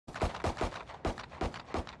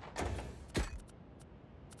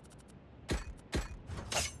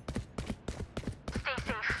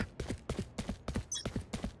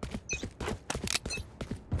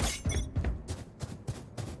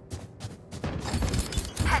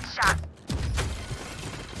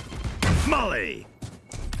Molly!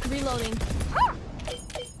 Reloading.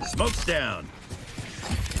 Smoke's down.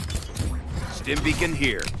 Stim beacon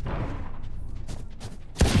here.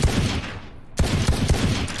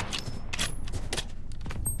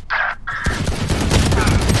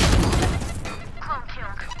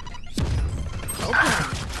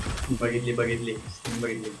 बघितली.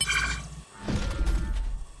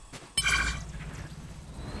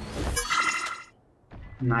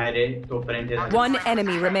 नाही रे तोपर्यंत. One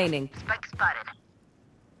enemy remaining.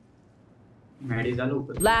 मॅडी झालो.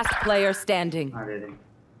 Last player standing. अरे रे.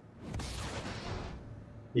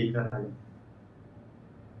 हील कर आले.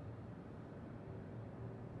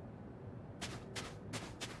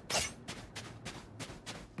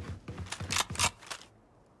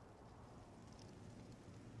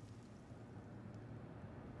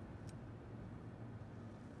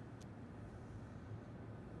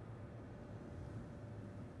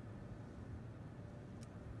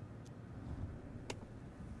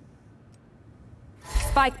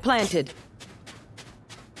 Spike planted.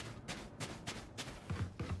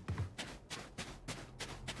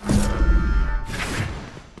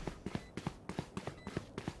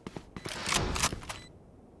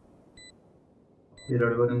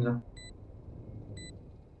 रिलोड करून जा.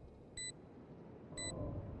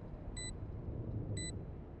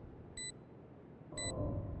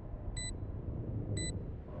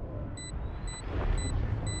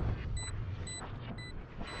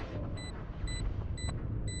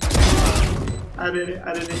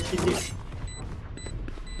 अरे किती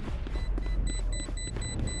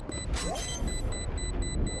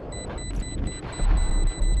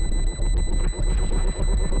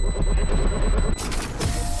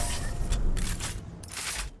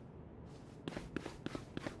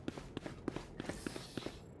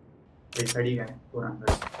खड़ी काय पुराण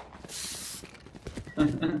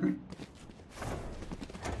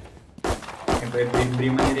ब्री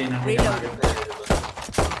मध्ये देणार.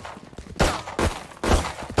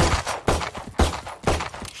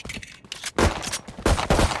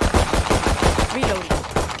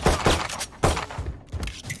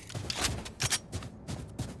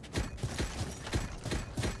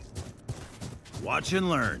 Watch and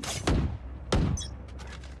learn.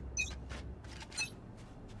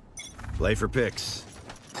 Play for picks.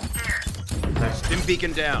 Stim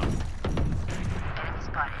beacon down. Enemy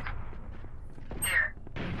spotted. Here.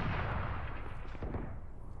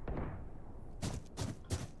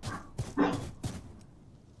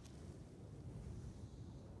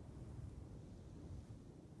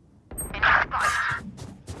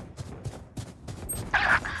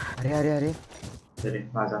 अरे चले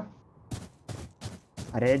माझा.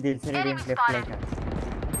 अरे दिल से गेम लेफ्ट प्ले कर.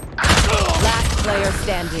 Last player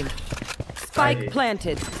standing. Spike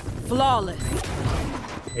planted. Flawless.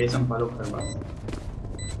 हे संभालो कर बस.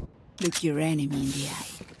 Look your enemy in the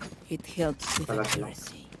eye. It helps with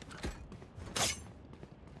accuracy.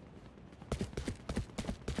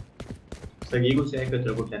 सगळी गोष्टी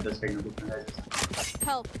एकत्र कुठल्या साईडने कुठल्या.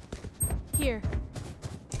 Help. Here.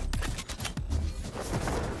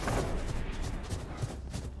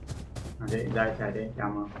 अरे जायचं आहे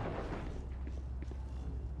त्यामुळं.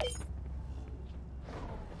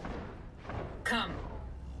 Come.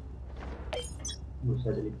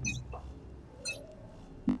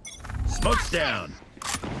 Smoke's down.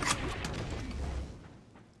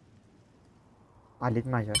 आलीत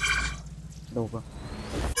माझ्यावर दोघं.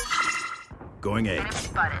 Going A. Enemy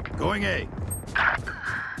spotted. Going A.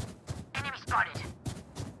 Enemy spotted.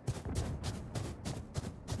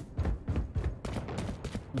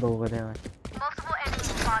 दोघं देवा. Multiple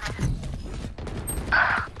enemies spotted.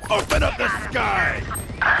 Open up the sky.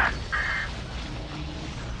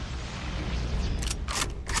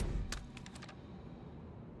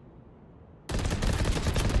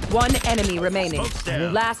 One enemy remaining. Smoke's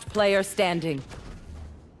down. Last player standing.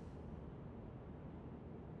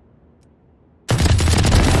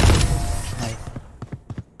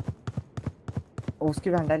 उसकी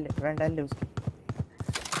वैंडल ले उसकी.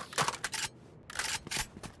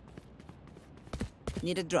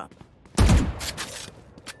 Need a drop.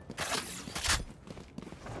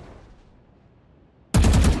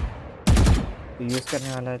 यूज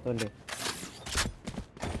करने वाला है तो ले.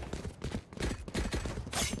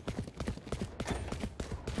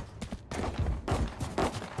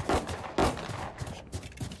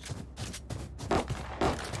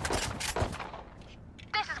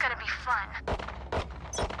 This is gonna be fun.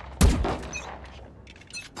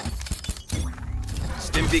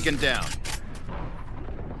 Stim beacon down.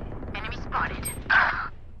 Enemy spotted.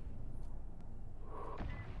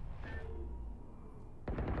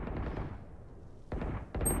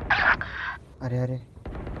 अरे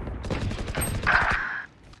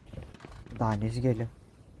दानिश गेलं.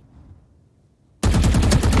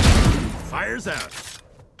 Fires out.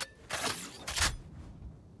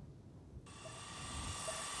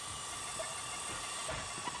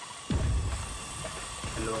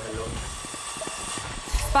 Hello.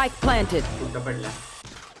 Spike planted. कुठं पडला?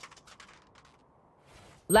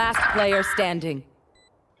 Last player standing.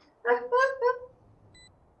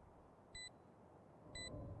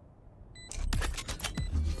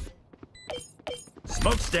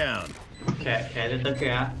 Smoke's down. खेळायला तर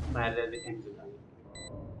खेळा, बाहेर जायचं cancel झालं.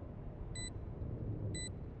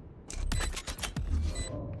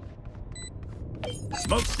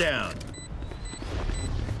 Smoke's down.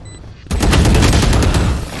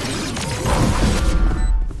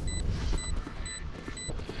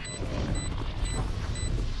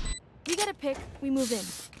 We get a pick, we move in.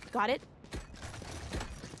 Got it?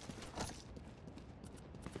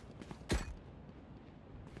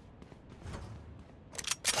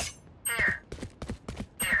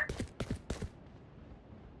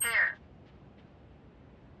 Here.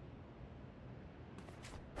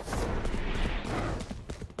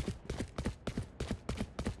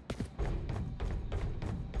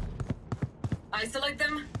 Isolate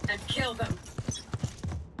them and kill them.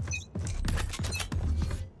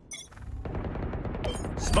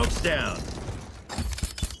 Smoke's down.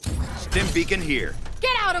 Stim beacon here.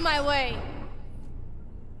 Get out of my way!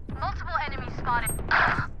 Multiple enemies spotted.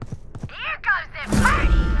 Here goes the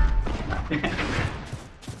party!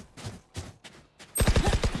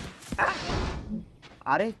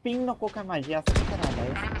 अरे ping नको काय माझी असं काय करायलाय?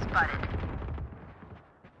 Enemy spotted.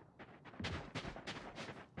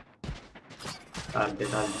 चालते.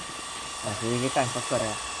 असं हे timepass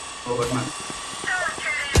करा. ओव्हर मार.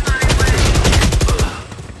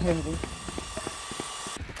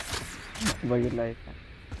 बघितलंय.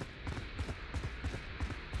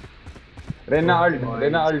 Reyna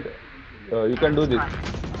ult. You can do this.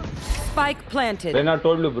 Spike planted. Reyna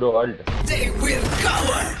told you, bro, ult. They will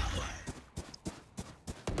cover.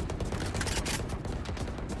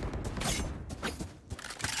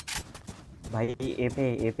 भाई ए पे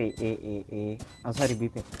सॉरी बी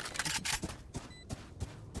पे.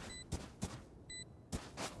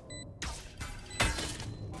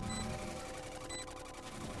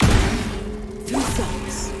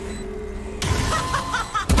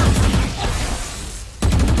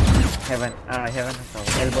 Heaven,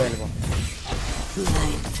 elbow.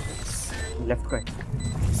 Left quick.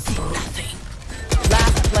 See nothing.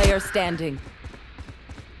 Last player standing.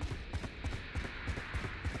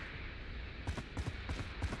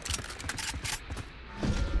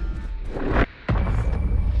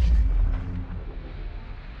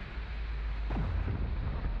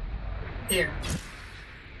 Here.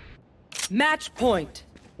 Match point.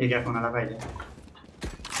 ठीक आहे कोणाला पाहिजे?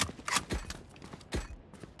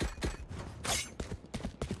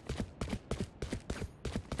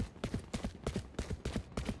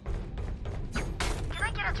 Can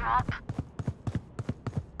I get a drop?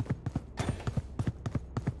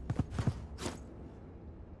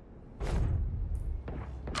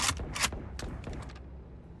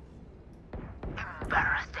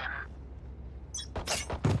 Embarrass him.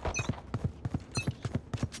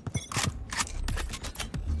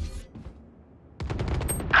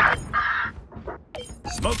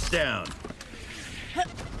 Smoke's down.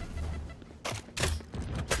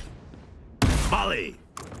 Molly.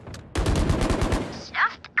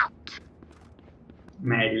 Snuffed out.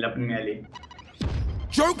 मॅडीला पण मिळाली.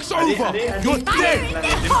 Joke's अरे, over. अरे, अरे. You're dead.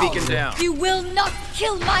 Stim beacon down. You will not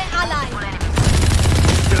kill my ally!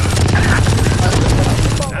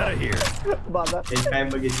 Out of here. हे काय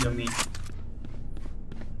बघितलं मी?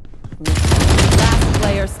 Last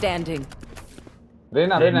player standing.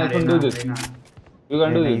 Reyna, you can do this. Reyna. You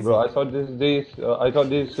can do Reyna, this, bro. easy. I saw this.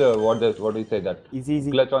 What do you say that?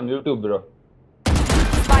 Easy. Clutch on YouTube, bro.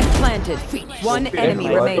 Spike planted. One enemy I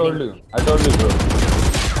told remaining.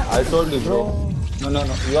 you, bro. No.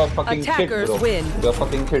 You are fucking shit, Attackers bro. win. You are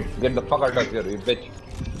fucking shit. Get the fuck out of here, you bitch.